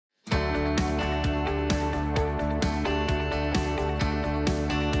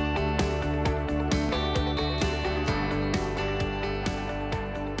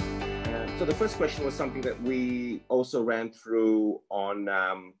So the first question was something that we also ran through on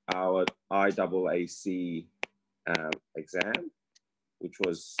our IAAC exam, which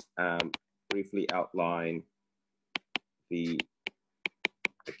was briefly outline the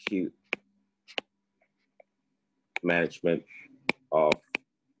acute management of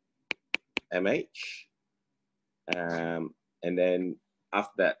MH. And then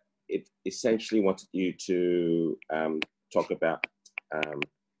after that, it essentially wanted you to talk about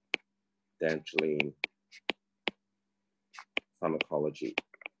dantrolene pharmacology.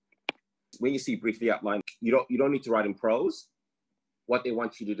 When you see briefly outlined, you don't need to write in prose. What they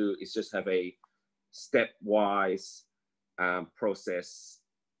want you to do is just have a stepwise process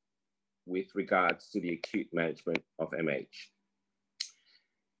with regards to the acute management of MH.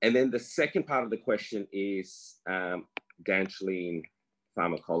 And then the second part of the question is dantrolene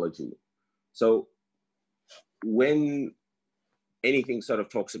pharmacology. So when anything sort of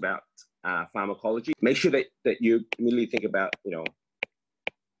talks about pharmacology, make sure that you immediately think about,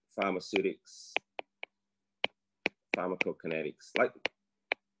 pharmaceutics, pharmacokinetics. Like,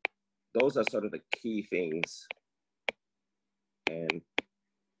 those are sort of the key things and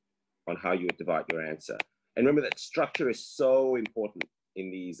on how you would divide your answer. And remember that structure is so important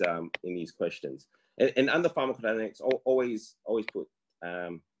in these questions. And under pharmacodynamics, always put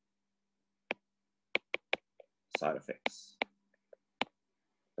side effects.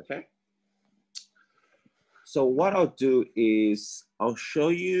 Okay. So what I'll do is I'll show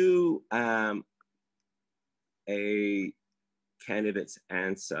you a candidate's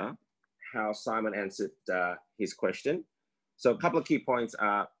answer, how Simon answered his question. So a couple of key points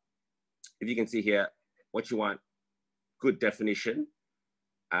are, if you can see here, what you want, good definition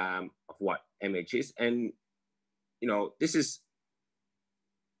of what MH is. And, it's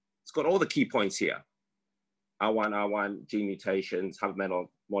got all the key points here. R1, gene mutations,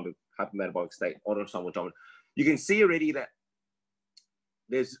 hypermetabolic state, autosomal dominant. You can see already that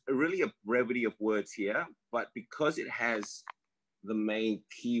there's really a brevity of words here, but because it has the main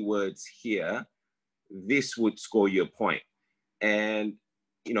keywords here, this would score you a point. And,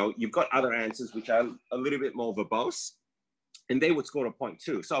 you've got other answers which are a little bit more verbose, and they would score a point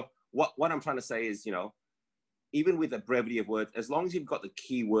too. So what I'm trying to say is, even with a brevity of words, as long as you've got the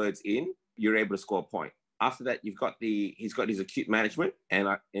keywords in, you're able to score a point. After that, he's got his acute management, and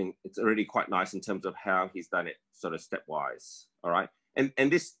it's already quite nice in terms of how he's done it, sort of stepwise. All right, and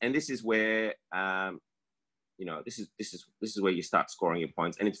this is where this is where you start scoring your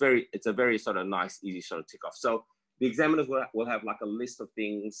points, and it's a very sort of nice, easy sort of tick off. So the examiners will have like a list of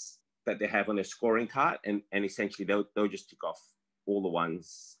things that they have on their scoring card, and essentially they'll just tick off all the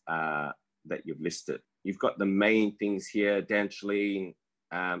ones that you've listed. You've got the main things here: dantrolene,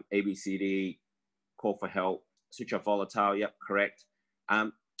 ABCD. Call for help, switch off volatile, yep, correct.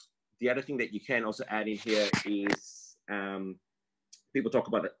 The other thing that you can also add in here is, people talk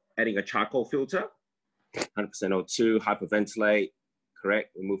about adding a charcoal filter, 100% O2, hyperventilate,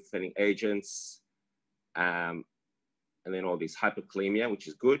 correct, remove offending agents, and then all these hypoxaemia, which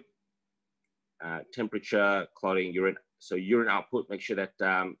is good. Temperature, clotting, urine. So urine output, make sure that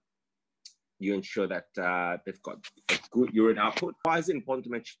you ensure that they've got a good urine output. Why is it important to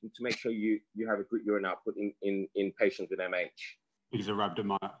make sure you have a good urine output in patients with MH? Because of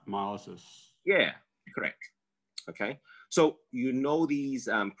rhabdomyolysis. Yeah, correct. Okay, so these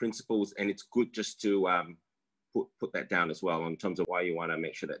principles, and it's good just to put that down as well in terms of why you want to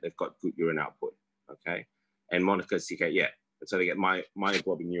make sure that they've got good urine output. Okay, and Monica CK, yeah, so they get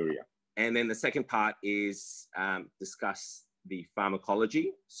myoglobinuria. And then the second part is discuss the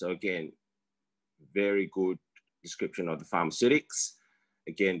pharmacology. So again, very good description of the pharmaceutics.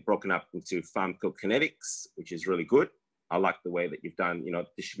 Again, broken up into pharmacokinetics, which is really good. I like the way that you've done,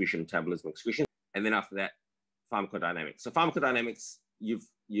 distribution, metabolism, excretion. And then after that, pharmacodynamics. So pharmacodynamics, you've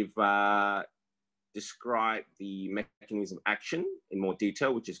described the mechanism of action in more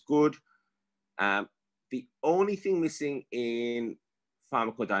detail, which is good. The only thing missing in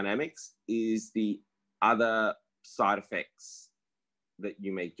pharmacodynamics is the other side effects that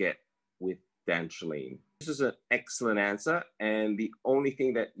you may get with dantrolene. This is an excellent answer, and the only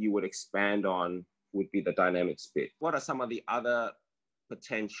thing that you would expand on would be the dynamics bit. What are some of the other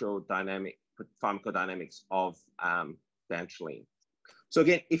potential pharmacodynamics of dantrolene? So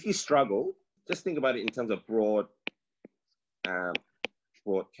again, if you struggle, just think about it in terms of broad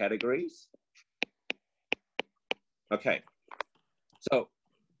categories. Okay, so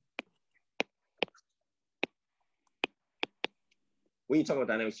when you talk about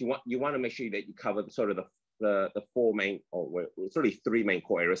dynamics, you want to make sure that you cover sort of the four main, or it's really three main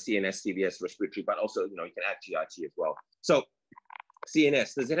core areas: CNS, CVS, respiratory, but also you can add GIT as well. So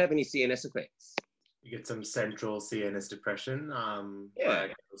CNS, does it have any CNS effects? You get some central CNS depression Yeah. by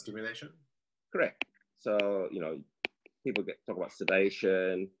chemical stimulation. Correct. So, you know, people talk about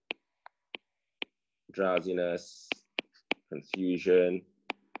sedation, drowsiness, confusion.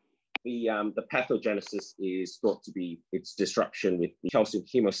 The pathogenesis is thought to be its disruption with the calcium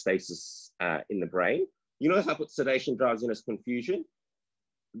hemostasis in the brain. You notice I put sedation, drowsiness, confusion?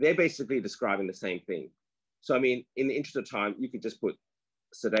 They're basically describing the same thing. So, I mean, in the interest of time, you could just put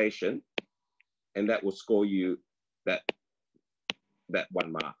sedation and that will score you that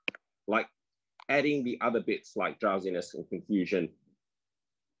 1 mark. Like adding the other bits like drowsiness and confusion,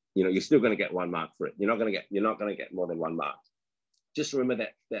 you know, you're still going to get 1 mark for it. You're not going to get more than 1 mark. Just remember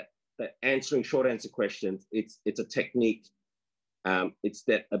that answering short answer questions, it's a technique. It's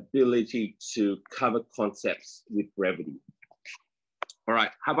that ability to cover concepts with brevity. All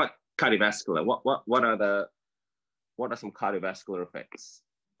right, how about cardiovascular? What are some cardiovascular effects?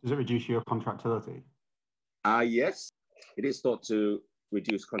 Does it reduce your contractility? Yes, it is thought to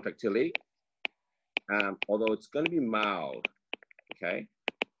reduce contractility, although it's going to be mild. Okay,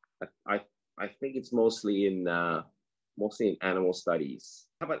 I think it's mostly in animal studies.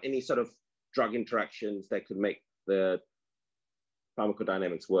 How about any sort of drug interactions that could make the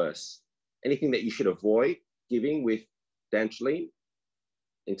pharmacodynamics worse? Anything that you should avoid giving with dantrolene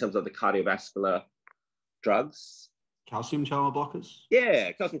in terms of the cardiovascular drugs? Calcium channel blockers?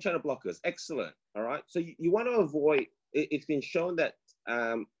 Yeah, calcium channel blockers. Excellent. All right. So you want to avoid, it's been shown that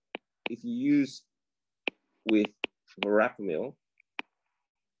if you use with verapamil,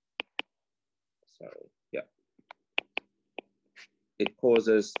 it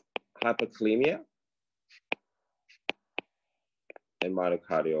causes hypoxaemia and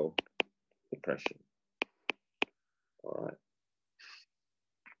myocardial depression. All right.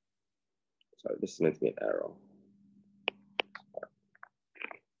 Sorry, this is meant to be an arrow.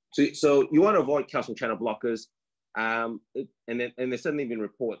 So you want to avoid calcium channel blockers, and there's certainly been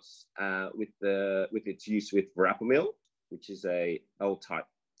reports with its use with verapamil, which is a L-type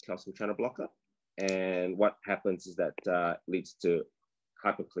calcium channel blocker. And what happens is that leads to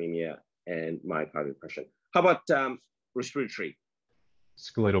hypoxaemia and myocardial depression. How about respiratory?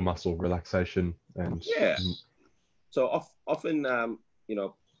 Skeletal muscle relaxation and yeah. So often, you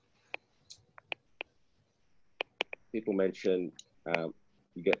know, people mention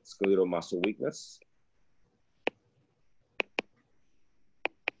you get skeletal muscle weakness,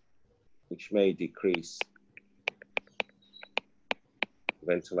 which may decrease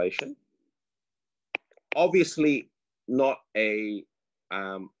ventilation. Obviously, not a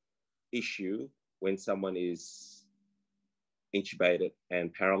issue when someone is intubated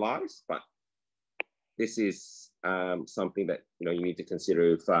and paralyzed, but this is something that you need to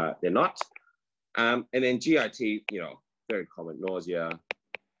consider if they're not. And then GIT, very common: nausea,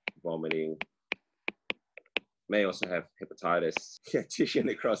 vomiting. May also have hepatitis, tissue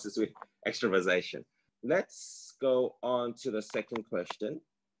necrosis with extravasation. Let's go on to the second question.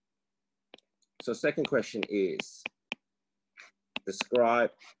 So second question is,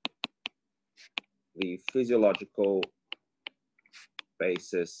 describe the physiological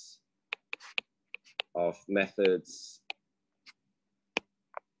basis of methods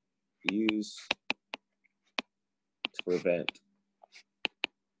used to prevent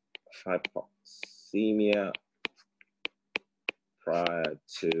hypoxaemia prior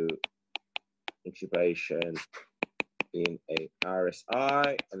to intubation in a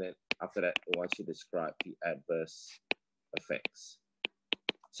RSI, and then after that, it wants you to describe the adverse effects.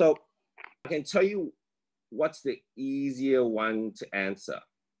 So I can tell you what's the easier one to answer.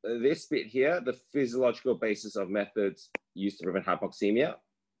 This bit here, the physiological basis of methods used to prevent hypoxaemia,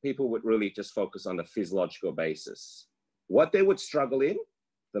 people would really just focus on the physiological basis. What they would struggle in,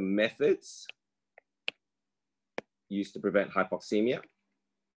 the methods used to prevent hypoxaemia,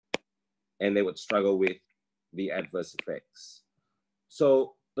 and they would struggle with the adverse effects.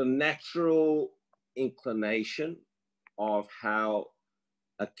 So the natural inclination of how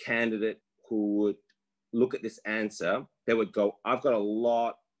a candidate who would look at this answer, they would go, I've got a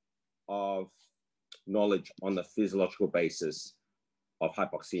lot of knowledge on the physiological basis of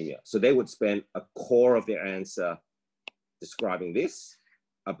hypoxaemia. So they would spend a core of their answer describing this,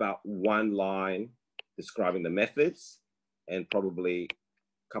 about 1 line describing the methods, and probably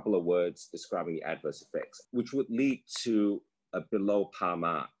a couple of words describing the adverse effects, which would lead to a below par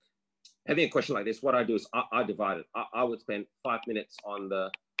mark. Having a question like this, what I do is I divide it. I would spend 5 minutes on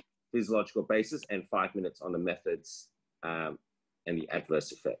the physiological basis and 5 minutes on the methods and the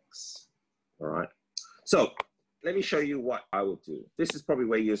adverse effects. All right. So let me show you what I would do. This is probably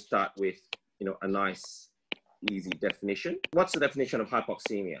where you start with, a nice easy definition. What's the definition of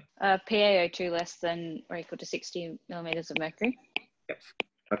hypoxemia? PaO2 less than or equal to 60 millimeters of mercury.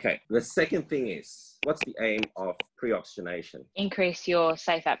 Okay, the second thing is, what's the aim of pre-oxygenation? Increase your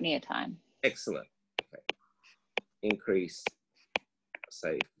safe apnea time. Excellent. Okay. Increase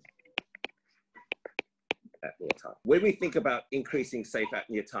safe apnea time. When we think about increasing safe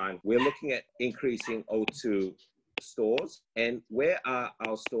apnea time, we're looking at increasing O2 stores. And where are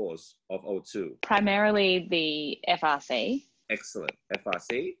our stores of O2? Primarily the FRC. Excellent.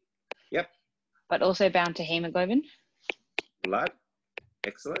 FRC. Yep. But also bound to hemoglobin. Blood.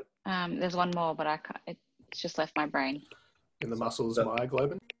 Excellent. There's one more, but I can't, it's just left my brain. In the muscles,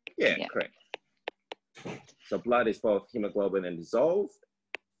 myoglobin? Yeah, Yeah. correct. So blood is both hemoglobin and dissolved,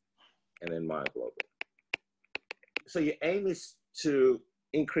 and then myoglobin. So your aim is to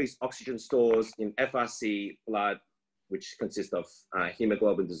increase oxygen stores in FRC, blood, which consists of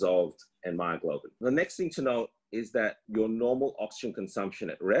hemoglobin dissolved and myoglobin. The next thing to note is that your normal oxygen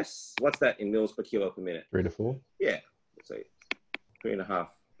consumption at rest, what's that in mils per kilo per minute? 3 to 4. Yeah, so 3.5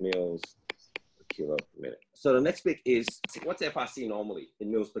 mils per kilo per minute. So the next bit is, what's FRC normally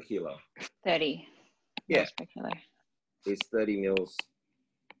in mils per kilo? 30 Yeah, mils per kilo. is 30 mils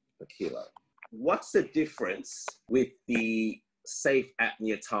per kilo. What's the difference with the safe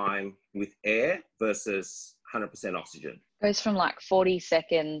apnea time with air versus 100% oxygen? Goes from like 40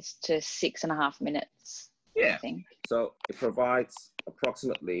 seconds to 6.5 minutes. Yeah. I think. So it provides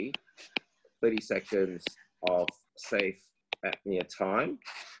approximately 30 seconds of safe apnea time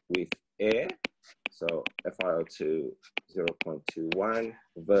with air. So FiO2 0.21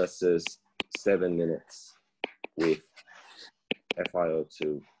 versus 7 minutes with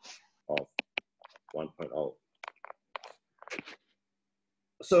FiO2 of 1.0.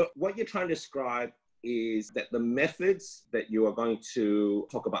 So what you're trying to describe is that the methods that you are going to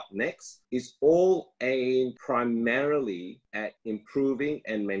talk about next is all aimed primarily at improving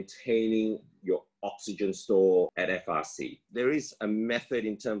and maintaining your oxygen store at FRC. There is a method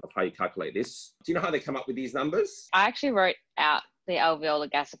in terms of how you calculate this. Do you know how they come up with these numbers? I actually wrote out the alveolar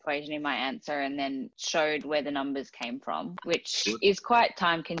gas equation in my answer and then showed where the numbers came from, which is quite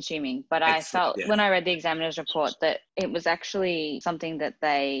time consuming. But I felt when I read the examiner's report that it was actually something that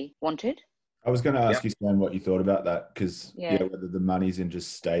they wanted. I was going to ask you, Sam, what you thought about that, because Yeah. whether the money's in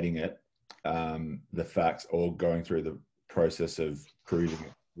just stating it, the facts, or going through the process of proving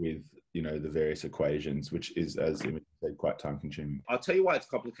it with, the various equations, which is, as Imogen said, quite time consuming. I'll tell you why it's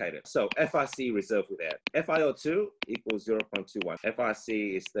complicated. So FRC reserved with air. FiO2 equals 0.21.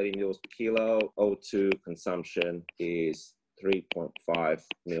 FRC is 30 mils per kilo. O2 consumption is 3.5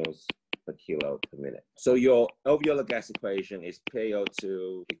 mils per kilo per minute. So your alveolar gas equation is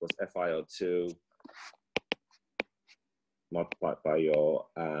PaO2 equals FiO2 multiplied by your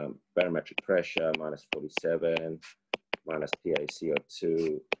barometric pressure minus 47 minus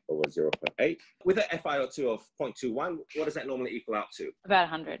PaCO2 over 0.8. With an FiO2 of 0.21, what does that normally equal out to? About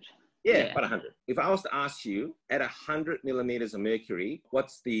 100. Yeah, Yeah. about 100. If I was to ask you, at 100 millimeters of mercury,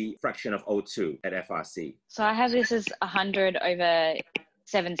 what's the fraction of O2 at FRC? So I have this as 100 over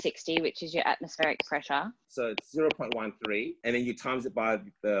 760, which is your atmospheric pressure. So it's 0.13, and then you times it by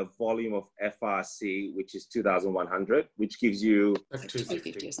the volume of FRC, which is 2,100, which gives you... Like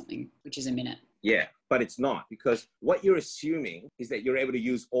 250 or something, which is a minute. Yeah, but it's not, because what you're assuming is that you're able to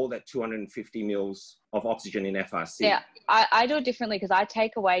use all that 250 mils of oxygen in FRC. Yeah, I do it differently because I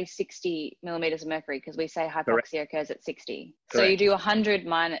take away 60 millimeters of mercury because we say hypoxia occurs at 60. Correct. So you do 100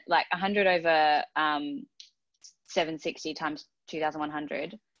 minus, like 100 over 760 times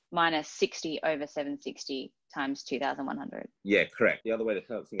 2,100 minus 60 over 760 times 2,100. Yeah, correct. The other way to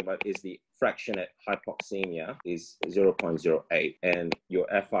think about it is the fraction at hypoxemia is 0.08, and your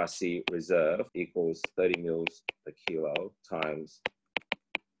FRC reserve equals 30 mils per kilo times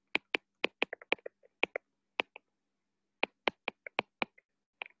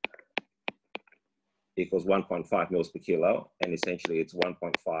equals 1.5 mils per kilo, and essentially it's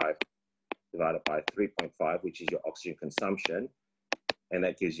 1.5 divided by 3.5, which is your oxygen consumption, and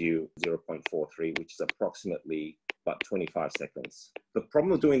that gives you 0.43, which is approximately about 25 seconds. The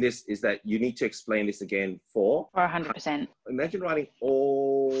problem with doing this is that you need to explain this again for 100%. Imagine writing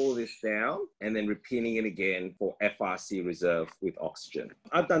all this down and then repeating it again for FRC reserve with oxygen.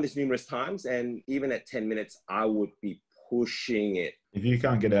 I've done this numerous times, and even at 10 minutes, I would be pushing it. If you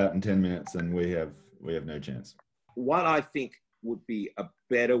can't get out in 10 minutes, then we have no chance. What I think would be a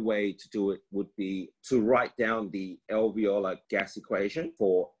better way to do it would be to write down the alveolar gas equation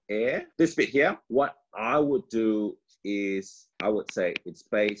for air. This bit here, what I would do is I would say it's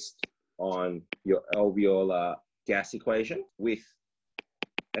based on your alveolar gas equation with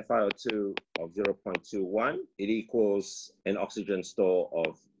FiO2 of 0.21, it equals an oxygen store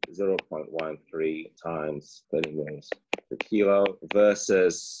of 0.13 times 30 mils per kilo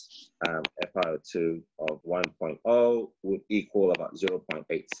versus FiO2 of 1.0 would equal about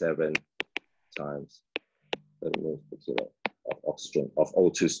 0.87 times 30 mils per kilo of oxygen, of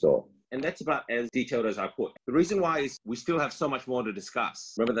O2 store. And that's about as detailed as I put. The reason why is we still have so much more to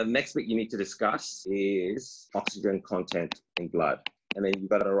discuss. Remember, the next bit you need to discuss is oxygen content in blood. And then you've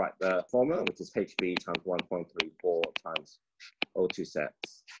got to write the formula, which is HB times 1.34 times O2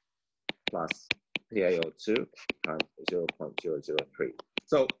 sats plus PaO2 times 0.003.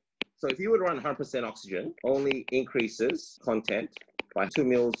 So if you were to run 100% oxygen, only increases content by 2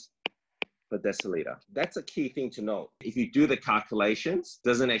 mils per deciliter. That's a key thing to note. If you do the calculations, it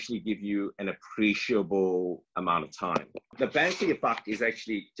doesn't actually give you an appreciable amount of time. The bang for your buck is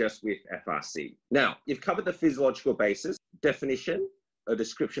actually just with FRC. Now, you've covered the physiological basis, definition, a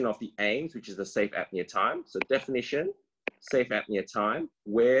description of the aims, which is the safe apnea time. So definition, safe apnea time,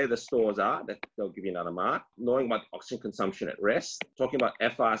 where the stores are, that they'll give you another mark, knowing about oxygen consumption at rest, talking about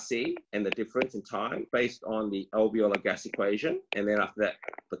FRC and the difference in time based on the alveolar gas equation, and then after that,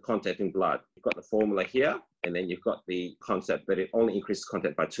 the content in blood. You've got the formula here, and then you've got the concept that it only increases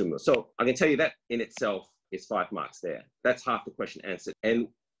content by 2 mils. So I can tell you that in itself is 5 marks there. That's half the question answered. And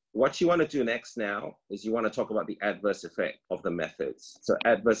what you want to do next now is you want to talk about the adverse effect of the methods. So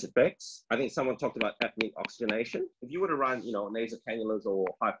adverse effects, I think someone talked about apneic oxygenation. If you were to run, nasal cannulas or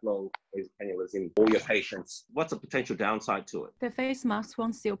high flow nasal cannulas in all your patients, what's a potential downside to it? The face mask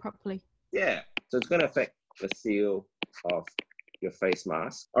won't seal properly. Yeah, so it's going to affect the seal of your face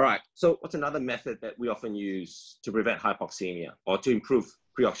mask. All right, so what's another method that we often use to prevent hypoxaemia or to improve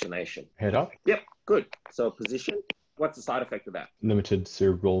pre-oxygenation? Head up. Yep, good. So position. What's the side effect of that? Limited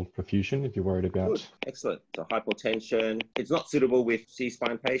cerebral perfusion if you're worried about. Good. Excellent. So hypotension. It's not suitable with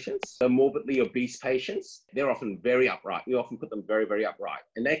C-spine patients. The morbidly obese patients, they're often very upright. We often put them very, very upright.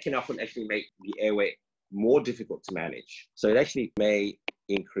 And that can often actually make the airway more difficult to manage. So it actually may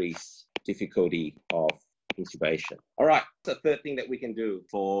increase difficulty of intubation. All right. The third thing that we can do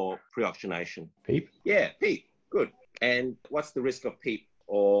for pre-oxygenation. PEEP? Yeah, PEEP. Good. And what's the risk of PEEP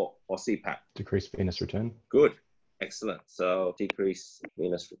or CPAP? Decreased venous return. Good. Excellent. So decrease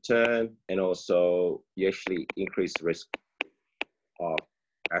venous return, and also you actually increase the risk of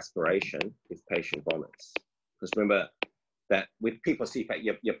aspiration if patient vomits. Because remember that with PEEP or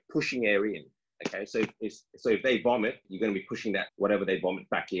CPAP, you're pushing air in. Okay, so if they vomit, you're going to be pushing that whatever they vomit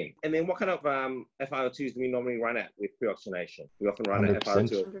back in. And then what kind of FiO2s do we normally run at with pre-oxygenation? We often run at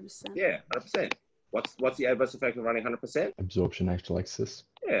FiO2. 100%. Yeah, 100%. What's the adverse effect of running 100%? Absorption atelectasis.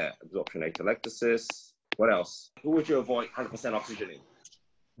 Yeah, absorption atelectasis. What else? Who would you avoid 100% oxygen in?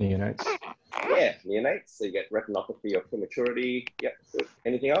 Neonates. Yeah, neonates. So you get retinopathy or prematurity. Yep. Good.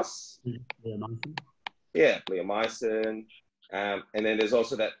 Anything else? Yeah, bleomycin. And then there's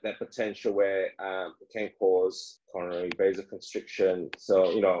also that potential where it can cause coronary vasoconstriction.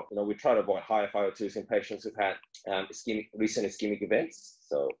 So, we try to avoid high FiO2s in patients who've had recent ischemic events.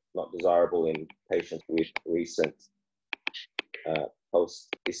 So not desirable in patients with recent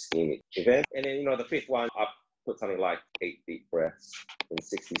post-ischemic event. And then, the fifth one, I put something like 8 deep breaths in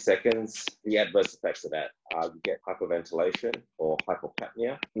 60 seconds. The adverse effects of that are you get hyperventilation or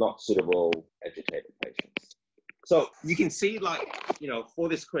hypoxaemia, not suitable agitated patients. So you can see, for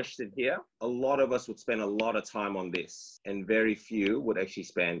this question here, a lot of us would spend a lot of time on this, and very few would actually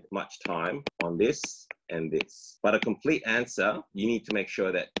spend much time on this and this. But a complete answer, you need to make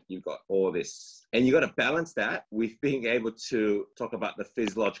sure that you've got all this. And you got to balance that with being able to talk about the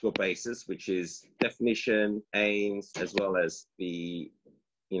physiological basis, which is definition, aims, as well as the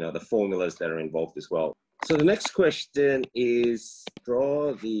formulas that are involved as well. So the next question is,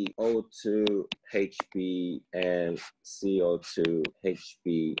 draw the O2 HB and CO2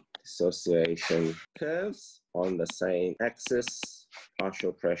 HB dissociation curves on the same axis,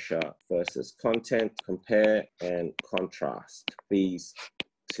 partial pressure versus content, compare and contrast these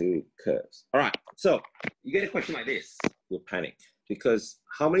two curves. All right, so you get a question like this, you'll panic. Because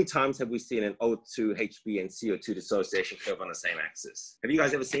how many times have we seen an O2, HB, and CO2 dissociation curve on the same axis? Have you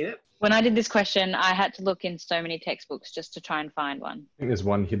guys ever seen it? When I did this question, I had to look in so many textbooks just to try and find one. I think there's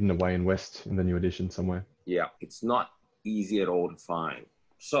one hidden away in West in the new edition somewhere. Yeah, it's not easy at all to find.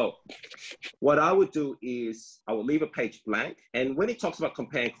 So what I would do is I would leave a page blank. And when it talks about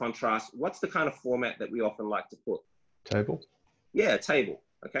compare and contrast, what's the kind of format that we often like to put? Table? Yeah, table,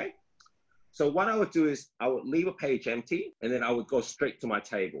 okay? So what I would do is I would leave a page empty, and then I would go straight to my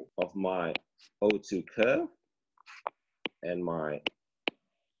table of my O2 curve and my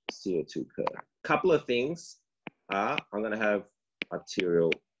CO2 curve. Couple of things are I'm going to have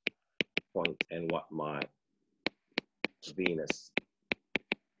arterial point and what my venous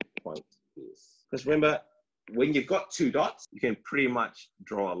point is. Because remember, when you've got two dots, you can pretty much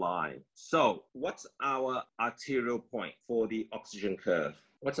draw a line. So what's our arterial point for the oxygen curve?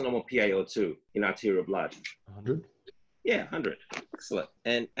 What's a normal PaO2 in arterial blood? 100. Yeah, 100. Excellent.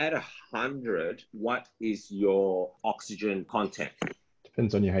 And at 100, what is your oxygen content?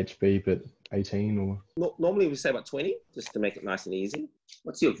 Depends on your HB, but 18 or... Normally we say about 20, just to make it nice and easy.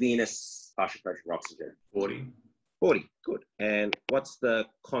 What's your venous partial pressure of oxygen? 40. 40, good. And what's the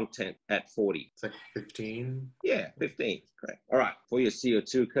content at 40? It's like 15. Yeah, 15, correct. All right, for your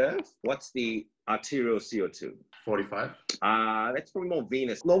CO2 curve, what's the arterial CO2? 45. That's probably more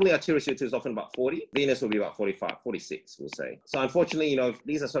venous. Normally arterial CO2 is often about 40. Venous will be about 45, 46, we'll say. So unfortunately, you know,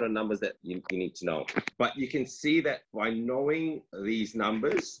 these are sort of numbers that you need to know. But you can see that by knowing these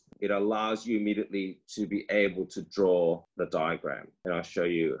numbers, it allows you immediately to be able to draw the diagram. And I'll show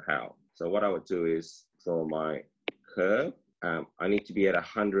you how. So what I would do is draw my curve. I need to be at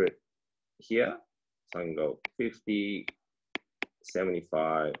 100 here. So I can go 50,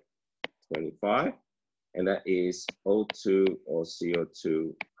 75, 25. And that is O2 or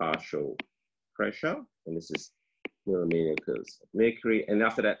CO2 partial pressure. And this is millimeters of mercury. And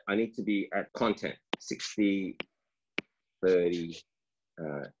after that, I need to be at content, 60, 30,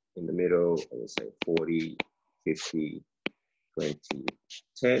 in the middle, I would say 40, 50, 20,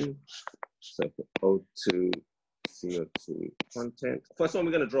 10. So for O2, CO2 content. First one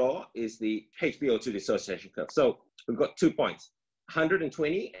we're going to draw is the HbO2 dissociation curve. So we've got 2 points,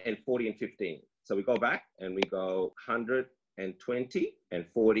 120 and 40 and 15. So we go back and we go 120 and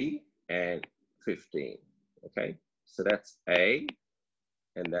 40 and 15. Okay, so that's A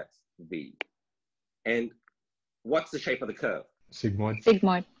and that's B. And what's the shape of the curve? Sigmoid.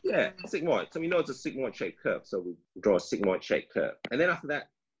 Sigmoid. Yeah, sigmoid. So we know it's a sigmoid shaped curve. So we draw a sigmoid shaped curve. And then after that,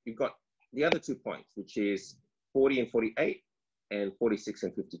 you've got the other 2 points, which is 40 and 48 and 46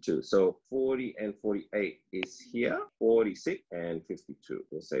 and 52. So 40 and 48 is here, 46 and 52.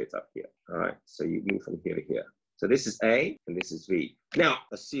 We'll say it's up here. All right, so you move from here to here. So this is A and this is V. Now,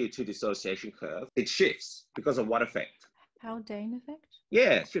 a CO2 dissociation curve, it shifts because of what effect? Haldane effect?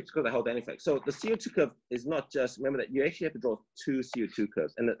 Yeah, it shifts because of the Haldane effect. So the CO2 curve is not just, remember that you actually have to draw 2 CO2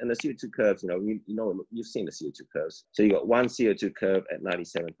 curves. And the CO2 curves, you know, you've seen the CO2 curves. So you got one CO2 curve at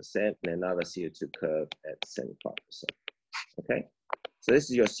 97% and another CO2 curve at 75%. Okay, so this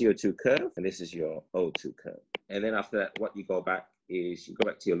is your CO2 curve and this is your O2 curve. And then after that, what you go back is you go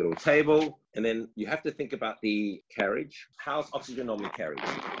back to your little table and then you have to think about the carriage. How's oxygen normally carried?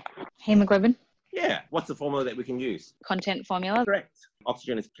 Hemoglobin. Yeah, what's the formula that we can use? Content formula. Correct.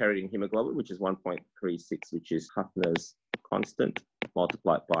 Oxygen is carried in hemoglobin, which is 1.36, which is Huffner's constant,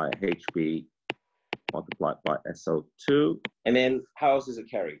 multiplied by HB, multiplied by SO2. And then how else is it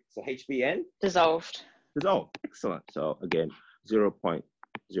carried? So HBN? Dissolved. Dissolved. Excellent. So again,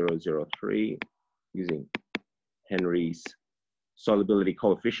 0.003 using Henry's solubility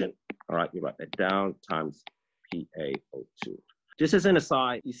coefficient. All right, you write that down, times PaO2. Just as an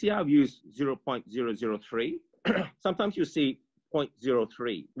aside, you see how I've used 0.003? Sometimes you see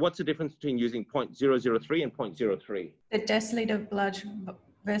 0.03. What's the difference between using 0.003 and 0.03? The deciliter of blood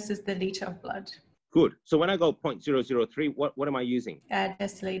versus the liter of blood. Good. So when I go 0.003, what am I using?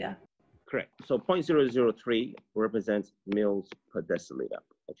 Deciliter. Correct. So 0.003 represents mils per deciliter.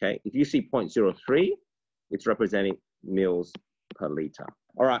 Okay. If you see 0.03, it's representing mils per liter.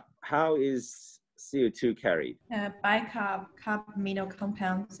 All right. How is CO2 carried? Bicarb, carb amino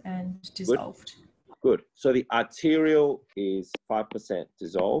compounds and dissolved. Good. So the arterial is 5%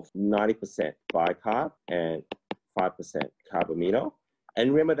 dissolved, 90% bicarb, and 5% carbamino.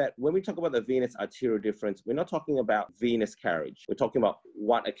 And remember that when we talk about the venous arterial difference, we're not talking about venous carriage. We're talking about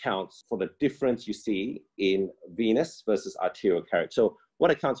what accounts for the difference you see in venous versus arterial carriage. So what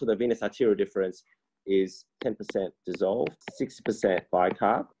accounts for the venous arterial difference is 10% dissolved, 60%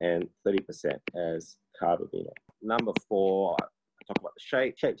 bicarb, and 30% as carbamino. Number 4, talk about the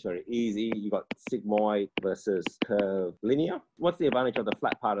shape. Shape's very easy. You got sigmoid versus curve linear. What's the advantage of the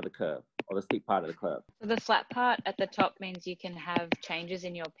flat part of the curve or the steep part of the curve? So the flat part at the top means you can have changes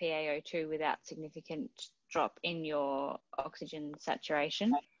in your PaO2 without significant drop in your oxygen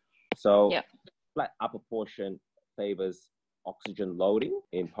saturation. So flat upper portion favors oxygen loading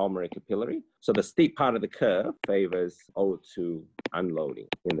in pulmonary capillary. So the steep part of the curve favors O2 unloading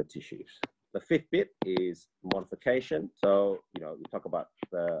in the tissues. The 5th bit is modification. So, we talk about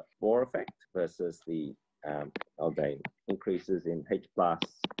the Bohr effect versus the Haldane. Increases in H+,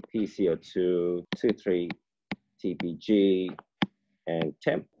 PCO2, 2,3, TPG, and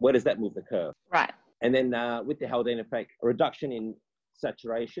temp. Where does that move the curve? Right. And then with the Haldane effect, a reduction in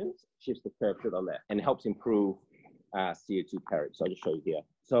saturations shifts the curve to the left and helps improve CO2 carriage. So I'll just show you here.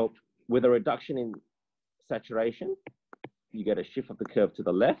 So with a reduction in saturation, you get a shift of the curve to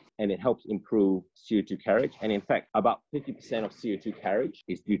the left, and it helps improve CO2 carriage. And in fact, about 50% of CO2 carriage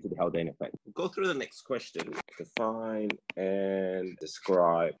is due to the Haldane effect. We'll go through the next question. Define and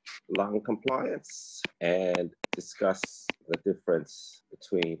describe lung compliance and discuss the difference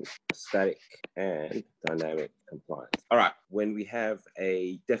between static and dynamic compliance. All right, when we have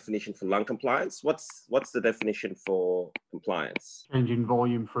a definition for lung compliance, what's the definition for compliance? Change in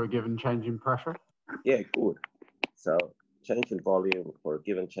volume for a given change in pressure. Yeah, good. So change in volume for a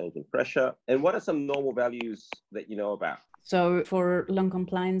given change in pressure. And what are some normal values that you know about? So for lung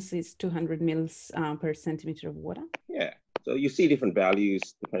compliance, it's 200 mils per centimeter of water. Yeah. So you see different values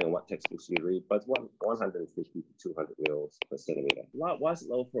depending on what textbooks you read, but 150 to 200 mils per centimeter. Why is it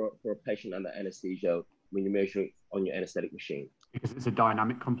low for a patient under anesthesia when you measure it on your anaesthetic machine? Because it's a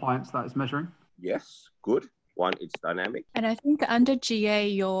dynamic compliance that it's measuring. Yes, good. One, it's dynamic. And I think under GA,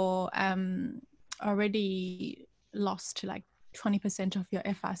 you're already lost to like 20% of your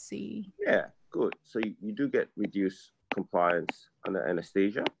FRC. Yeah, good. So you do get reduced compliance under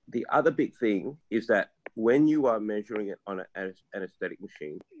anesthesia. The other big thing is that when you are measuring it on an anesthetic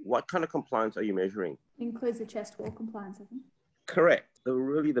machine, what kind of compliance are you measuring? Includes the chest wall compliance, I think. Correct.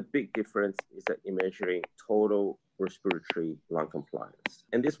 Really the big difference is that you're measuring total respiratory lung compliance.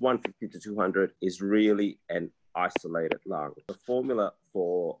 And this 150 to 200 is really an isolated lung. The formula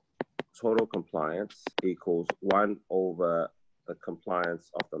for total compliance equals 1 over the compliance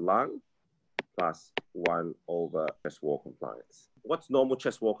of the lung plus 1 over chest wall compliance. What's normal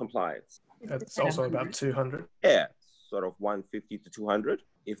chest wall compliance? That's also about 200. Yeah, sort of 150 to 200.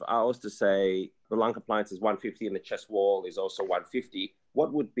 If I was to say the lung compliance is 150 and the chest wall is also 150,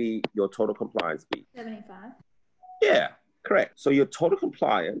 what would be your total compliance be? 75. Yeah, correct. So your total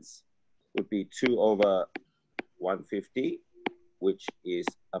compliance would be 2 over 150, which is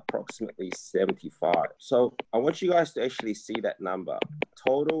approximately 75. So I want you guys to actually see that number.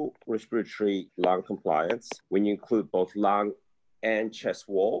 Total respiratory lung compliance, when you include both lung and chest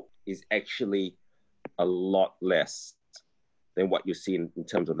wall, is actually a lot less than what you see in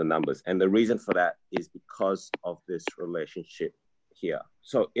terms of the numbers. And the reason for that is because of this relationship here.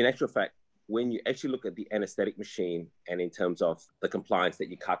 So in actual fact, when you actually look at the anesthetic machine and in terms of the compliance that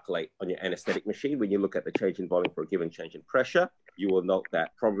you calculate on your anesthetic machine, when you look at the change in volume for a given change in pressure, you will note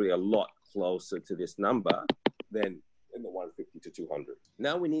that probably a lot closer to this number than in the 150 to 200.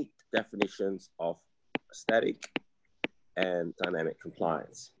 Now we need definitions of static and dynamic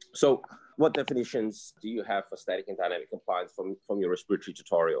compliance. So what definitions do you have for static and dynamic compliance from your respiratory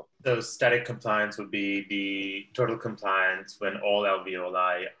tutorial? So static compliance would be the total compliance when all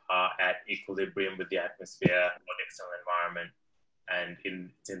alveoli are at equilibrium with the atmosphere or the external environment, and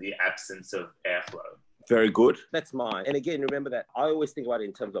it's in the absence of airflow. Very good. That's mine. And again, remember that I always think about it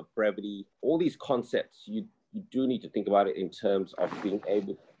in terms of brevity. All these concepts, you do need to think about it in terms of being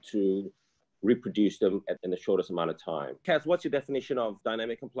able to reproduce them in the shortest amount of time. Kaz, what's your definition of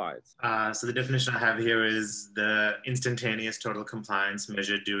dynamic compliance? So the definition I have here is the instantaneous total compliance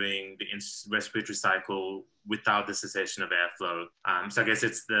measured during the respiratory cycle without the cessation of airflow. So I guess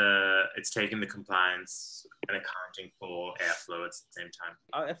it's taking the compliance and accounting for airflow at the same time.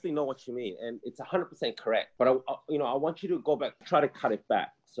 I actually know what you mean, and it's 100% correct. But I want you to go back, try to cut it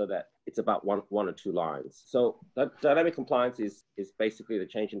back so that it's about one or two lines. So that dynamic compliance is basically the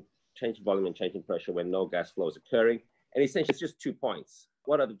change in volume and change in pressure when no gas flow is occurring. And essentially, it's just 2 points.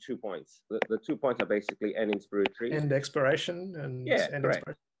 What are the 2 points? The 2 points are basically end inspiratory. End expiration and end correct.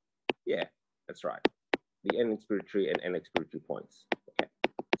 expiration. Yeah, that's right. The end inspiratory and end expiratory points. Okay.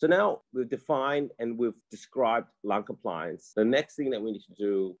 So now we've defined and we've described lung compliance. The next thing that we need to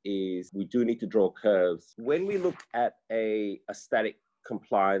do is we do need to draw curves. When we look at a static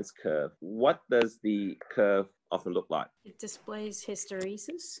compliance curve, what does the curve often look like? It displays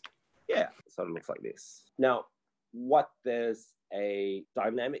hysteresis. Yeah, it sort of looks like this. Now, what does a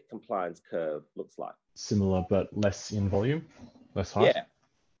dynamic compliance curve looks like? Similar, but less in volume, less height. Yeah,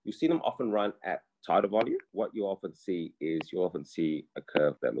 you see them often run at tighter volume. What you often see is a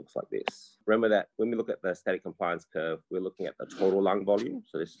curve that looks like this. Remember that when we look at the static compliance curve, we're looking at the total lung volume.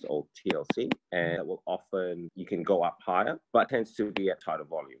 So this is all TLC, and it will often, you can go up higher, but tends to be at tighter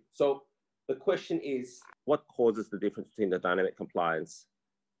volume. So the question is, what causes the difference between the dynamic compliance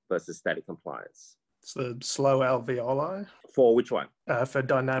versus static compliance? It's the slow alveoli. For which one? For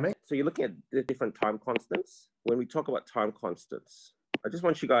dynamic. So you're looking at the different time constants. When we talk about time constants, I just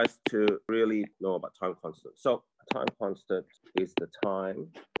want you guys to really know about time constants. So a time constant is the time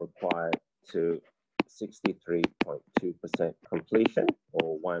required to 63.2% completion,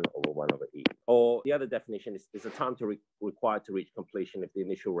 or 1/1/E. Or the other definition is the time required to reach completion if the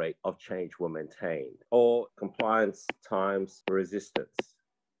initial rate of change were maintained, or compliance times resistance.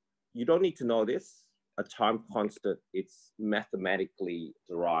 You don't need to know this. A time constant, it's mathematically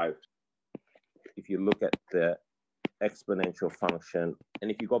derived. If you look at the exponential function, and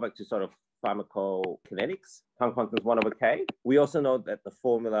if you go back to sort of pharmacokinetics, time constant is 1/K. We also know that the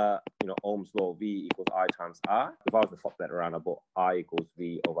formula, Ohm's law, V equals I times R. If I was to flip that around, I put I equals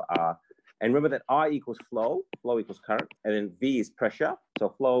V over R. And remember that I equals flow equals current, and then V is pressure. So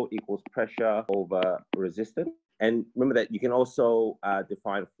flow equals pressure over resistance. And remember that you can also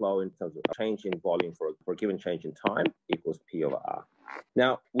define flow in terms of change in volume for a given change in time equals P over R.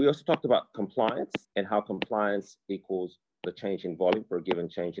 Now, we also talked about compliance and how compliance equals the change in volume for a given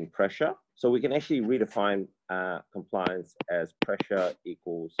change in pressure. So we can actually redefine compliance as pressure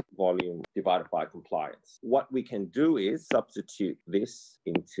equals volume divided by compliance. What we can do is substitute this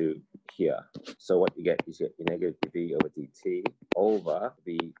into here. So what you get is your negative V over dt over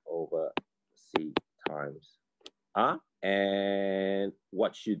V over C times R. And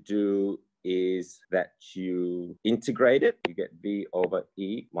what you do is that you integrate it. You get V over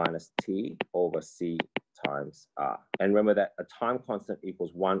E minus T over C times R. And remember that a time constant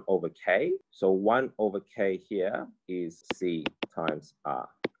equals 1/K. So 1/K here is C times R.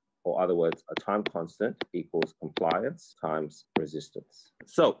 Or other words, a time constant equals compliance times resistance.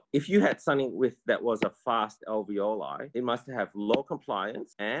 So if you had something that was a fast alveoli, it must have low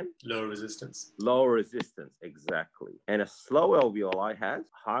compliance and low resistance. Low resistance, exactly. And a slow alveoli has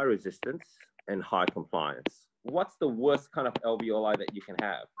high resistance and high compliance. What's the worst kind of alveoli that you can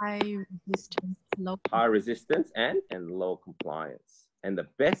have? High resistance, low. High resistance and low compliance. And the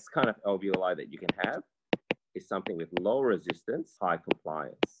best kind of alveoli that you can have is something with low resistance, high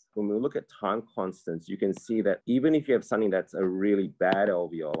compliance. When we look at time constants, you can see that even if you have something that's a really bad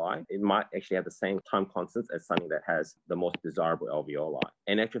alveoli, it might actually have the same time constants as something that has the most desirable alveoli.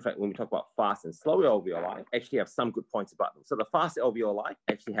 And in actual fact, when we talk about fast and slow alveoli, actually have some good points about them. So the fast alveoli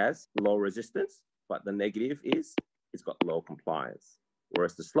actually has low resistance, but the negative is it's got low compliance.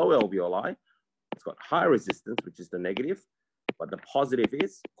 Whereas the slow alveoli, it's got high resistance, which is the negative, but the positive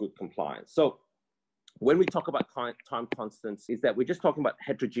is good compliance. So when we talk about time constants, is that we're just talking about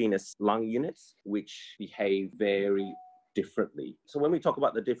heterogeneous lung units, which behave very differently. So when we talk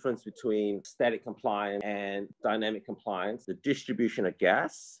about the difference between static compliance and dynamic compliance, the distribution of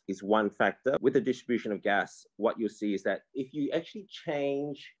gas is one factor. With the distribution of gas, what you'll see is that if you actually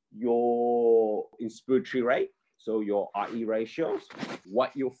change your inspiratory rate, so your IE ratios,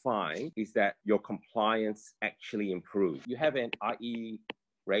 what you'll find is that your compliance actually improves. You have an IE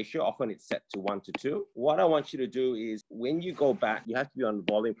ratio, often it's set to 1:2. What I want you to do is when you go back, you have to be on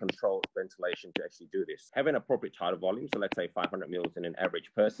volume controlled ventilation to actually do this. Have an appropriate tidal volume. So let's say 500 mils in an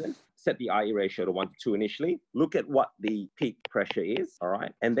average person. Set the IE ratio to 1:2 initially. Look at what the peak pressure is, all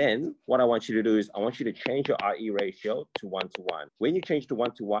right? And then what I want you to do is I want you to change your IE ratio to 1:1. When you change to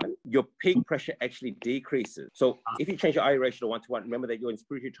 1:1, your peak pressure actually decreases. So if you change your IE ratio to 1:1, remember that your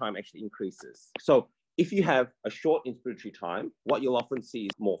inspiratory time actually increases. So if you have a short inspiratory time, what you'll often see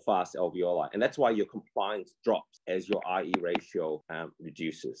is more fast alveoli. And that's why your compliance drops as your IE ratio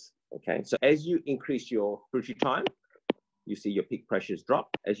reduces. Okay, so as you increase your inspiratory time, you see your peak pressures drop.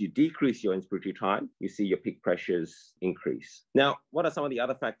 As you decrease your inspiratory time, you see your peak pressures increase. Now, what are some of the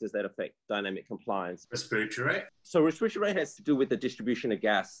other factors that affect dynamic compliance? Respiratory rate. So respiratory rate has to do with the distribution of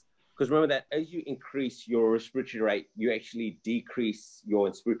gas. Because remember that as you increase your respiratory rate, you actually decrease your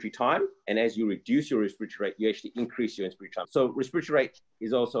inspiratory time. And as you reduce your respiratory rate, you actually increase your inspiratory time. So respiratory rate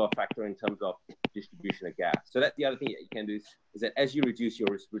is also a factor in terms of distribution of gas. So that's the other thing that you can do is that as you reduce your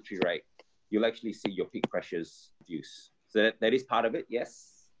respiratory rate, you'll actually see your peak pressures reduce. So that is part of it,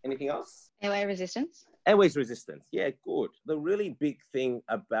 yes. Anything else? Airway resistance. Airways resistance. Yeah, good. The really big thing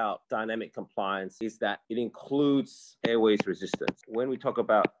about dynamic compliance is that it includes airways resistance. When we talk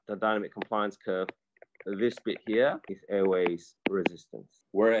about the dynamic compliance curve, this bit here is airways resistance.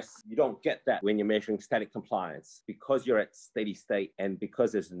 Whereas you don't get that when you're measuring static compliance. Because you're at steady state and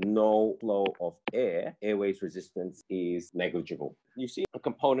because there's no flow of air, airways resistance is negligible. You see a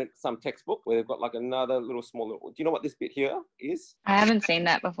component, some textbook, where they've got like another little smaller, do you know what this bit here is? I haven't seen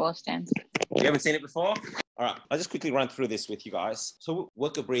that before, Stan. You haven't seen it before? All right, I'll just quickly run through this with you guys. So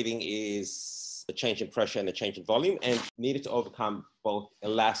worker breathing is a change in pressure and a change in volume and needed to overcome both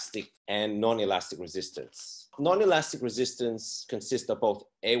elastic and non-elastic resistance. Non-elastic resistance consists of both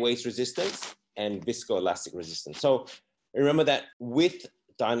airways resistance and viscoelastic resistance. So remember that with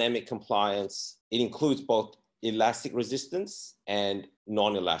dynamic compliance, it includes both elastic resistance and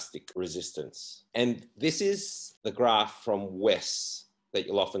non-elastic resistance. And this is the graph from West that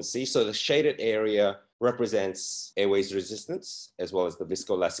you'll often see. So the shaded area represents airways resistance as well as the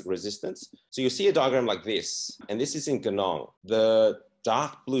viscoelastic resistance. So you'll see a diagram like this, and this is in Ganong. The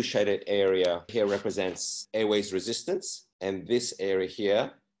dark blue shaded area here represents airways resistance, and this area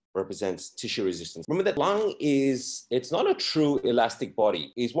here represents tissue resistance. Remember that lung it's not a true elastic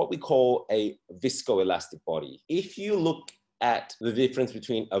body. It's what we call a viscoelastic body. If you look at the difference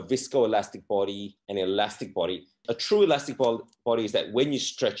between a viscoelastic body and an elastic body, a true elastic body is that when you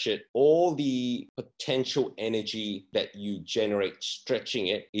stretch it, all the potential energy that you generate stretching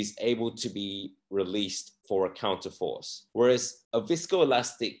it is able to be released for a counterforce. Whereas a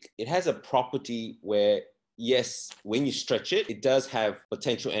viscoelastic, it has a property where, yes, when you stretch it, it does have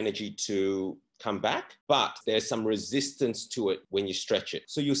potential energy to come back, but there's some resistance to it when you stretch it.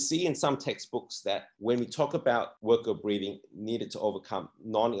 So you'll see in some textbooks that when we talk about worker breathing needed to overcome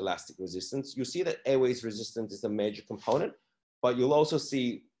non-elastic resistance, you'll see that airways resistance is a major component, but you'll also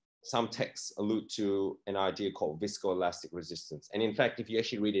see some texts allude to an idea called viscoelastic resistance. And in fact, if you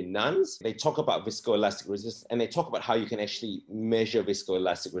actually read in Nuns, they talk about viscoelastic resistance, and they talk about how you can actually measure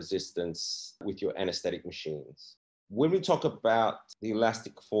viscoelastic resistance with your anesthetic machines. When we talk about the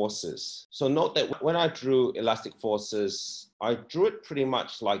elastic forces, so note that when I drew elastic forces, I drew it pretty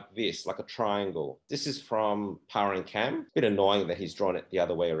much like this, like a triangle. This is from Power and Cam. Bit annoying that he's drawn it the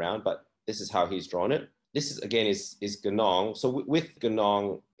other way around, but this is how he's drawn it. This is, again, is Ganong. So with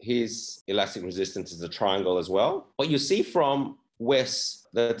Ganong, his elastic resistance is a triangle as well. But you see from West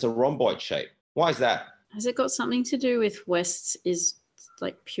that it's a rhomboid shape. Why is that? Has it got something to do with West is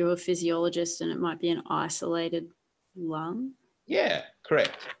like pure physiologist and it might be an isolated lung? Yeah,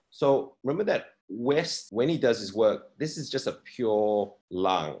 correct. So remember that West, when he does his work, this is just a pure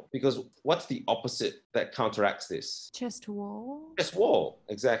lung. Because what's the opposite that counteracts this? Chest wall. Chest wall,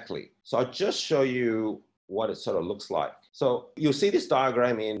 exactly. So I'll just show you what it sort of looks like. So you'll see this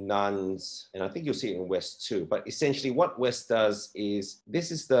diagram in Nuns, and I think you'll see it in West too. But essentially what West does is,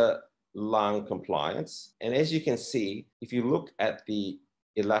 this is the lung compliance. And as you can see, if you look at the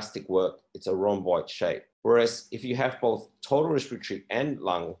elastic work, it's a rhomboid shape. Whereas if you have both total respiratory and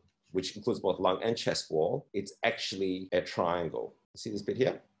lung, which includes both lung and chest wall, it's actually a triangle. See this bit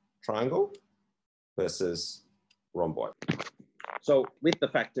here? Triangle versus rhomboid. So with the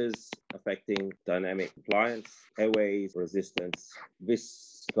factors affecting dynamic compliance, airways resistance,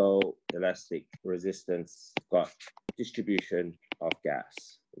 viscoelastic resistance, got distribution of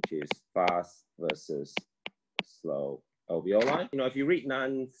gas, which is fast versus slow alveoli. You know, if you read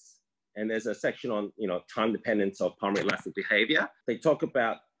Nuns, and there's a section on, time dependence of pulmonary elastic behavior, they talk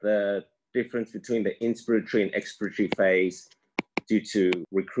about the difference between the inspiratory and expiratory phase due to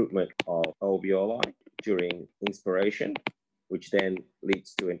recruitment of alveoli during inspiration, which then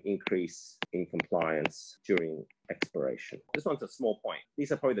leads to an increase in compliance during expiration. This one's a small point.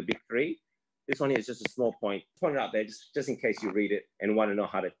 These are probably the big three. This one here is just a small point. Point it out there just in case you read it and want to know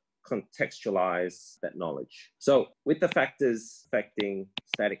how to contextualize that knowledge. So with the factors affecting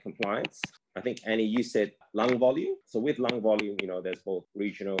static compliance, I think, Annie, you said lung volume. So with lung volume, there's both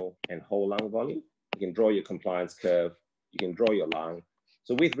regional and whole lung volume. You can draw your compliance curve. You can draw your lung.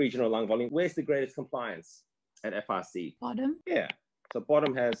 So with regional lung volume, where's the greatest compliance at FRC? Bottom. Yeah. So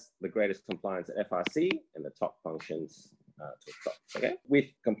bottom has the greatest compliance at FRC, and the top functions to the top. Okay. With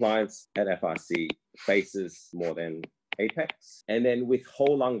compliance at FRC, faces more than apex. And then with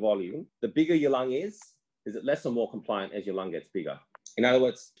whole lung volume, the bigger your lung is it less or more compliant as your lung gets bigger? In other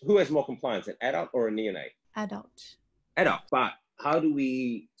words, who has more compliance, an adult or a neonate? Adult. Adult. But how do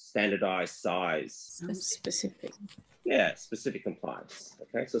we standardize size? Specific. Yeah, specific compliance.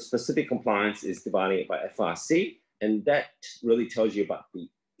 Okay, so specific compliance is dividing it by FRC, and that really tells you about the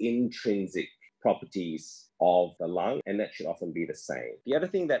intrinsic properties of the lung, and that should often be the same. The other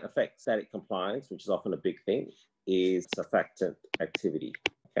thing that affects static compliance, which is often a big thing, is surfactant activity,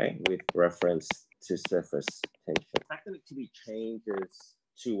 okay, with reference to surface tension. Surfactant activity changes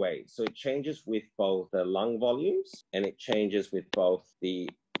two ways. So it changes with both the lung volumes and it changes with both the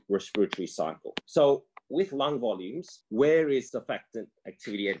respiratory cycle. So with lung volumes, where is surfactant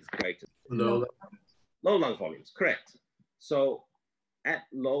activity at its greatest? Low lung volumes, correct. So at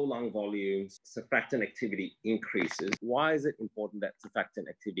low lung volumes, surfactant activity increases. Why is it important that surfactant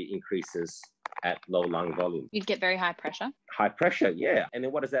activity increases at low lung volume? You'd get very high pressure. High pressure, yeah. And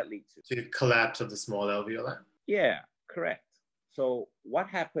then what does that lead to? To collapse of the small alveoli. Yeah, correct. So what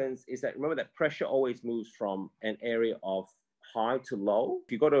happens is that, remember that pressure always moves from an area of high to low.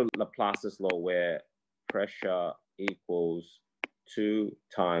 If you go to Laplace's law, where pressure equals 2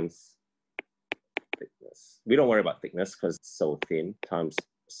 times thickness. We don't worry about thickness because it's so thin times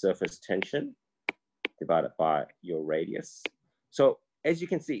surface tension divided by your radius. So as you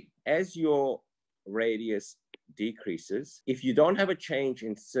can see, as your radius decreases, if you don't have a change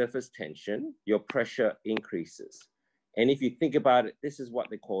in surface tension, your pressure increases. And if you think about it, this is what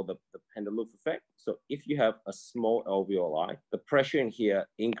they call the pendulum effect. So if you have a small alveoli, the pressure in here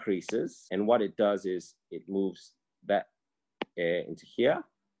increases. And what it does is it moves that air into here,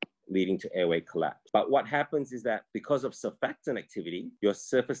 leading to airway collapse. But what happens is that because of surfactant activity, your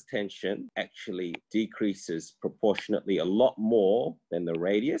surface tension actually decreases proportionately a lot more than the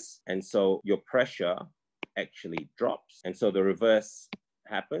radius. And so your pressure actually drops. And so the reverse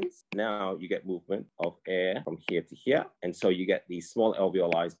happens. Now you get movement of air from here to here. And so you get these small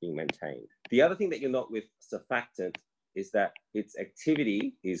alveoli being maintained. The other thing that you'll note with surfactant is that its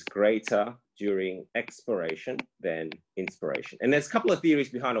activity is greater during expiration than inspiration. And there's a couple of theories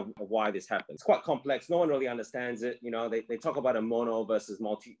behind of why this happens. It's quite complex. No one really understands it. You know, they talk about a mono versus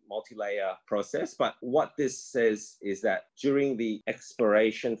multi-layer process. But what this says is that during the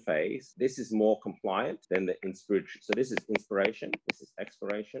expiration phase, this is more compliant than the inspiratory. So this is inspiration, this is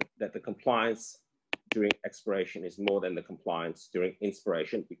expiration, that the compliance during expiration is more than the compliance during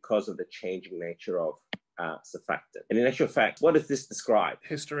inspiration because of the changing nature of surfactant. And in actual fact, what does this describe?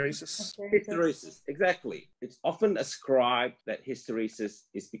 Hysteresis. Hysteresis, exactly. It's often ascribed that hysteresis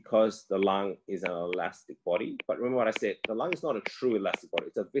is because the lung is an elastic body. But remember what I said, the lung is not a true elastic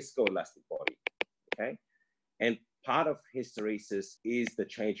body, it's a viscoelastic body, okay? And part of hysteresis is the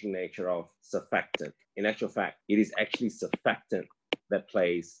changing nature of surfactant. In actual fact, it is actually surfactant that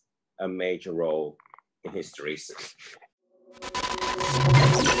plays a major role in hysteresis.